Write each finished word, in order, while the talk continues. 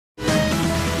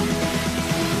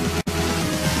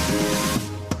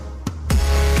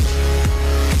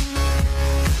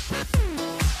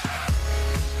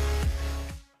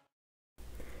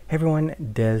Hey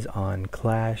everyone, Des on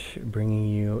Clash, bringing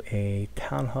you a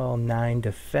TH9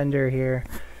 Defender here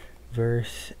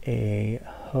versus a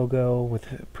Hogo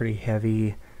with pretty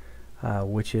heavy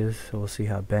witches. So we'll see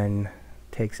how Ben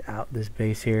takes out this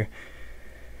base here.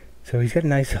 So he's got a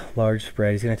nice large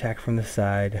spread. He's going to attack from the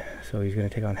side. So he's going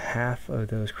to take on half of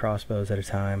those crossbows at a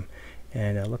time.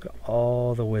 And look at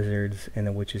all the wizards and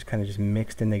the witches kind of just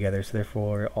mixed in together. So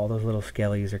therefore all those little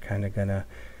skellies are kind of going to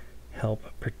help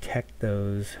protect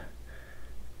those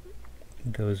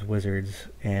wizards,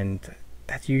 and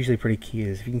that's usually pretty key.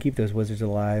 Is if you can keep those wizards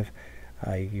alive,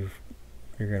 you're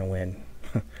gonna win.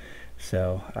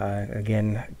 So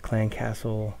again, clan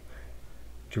castle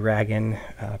dragon,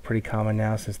 pretty common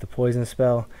now since the poison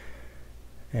spell,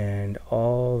 and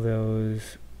all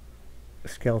those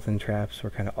skeleton traps were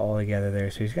kind of all together there.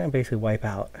 So he's gonna basically wipe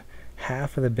out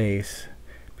half of the base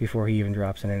before he even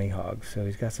drops in any hogs. So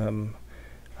he's got some.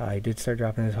 He did start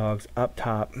dropping his hogs up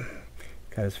top.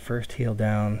 Got his first heal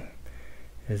down,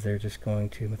 as they're just going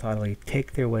to methodically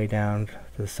take their way down to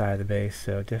the side of the base.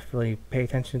 So definitely pay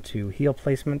attention to heal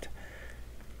placement,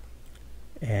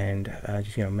 and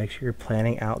just make sure you're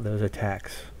planning out those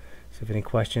attacks. So if any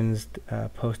questions,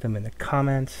 post them in the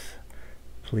comments.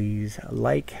 Please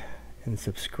like and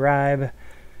subscribe.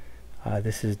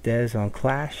 This is Des on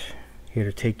Clash, here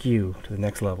to take you to the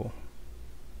next level.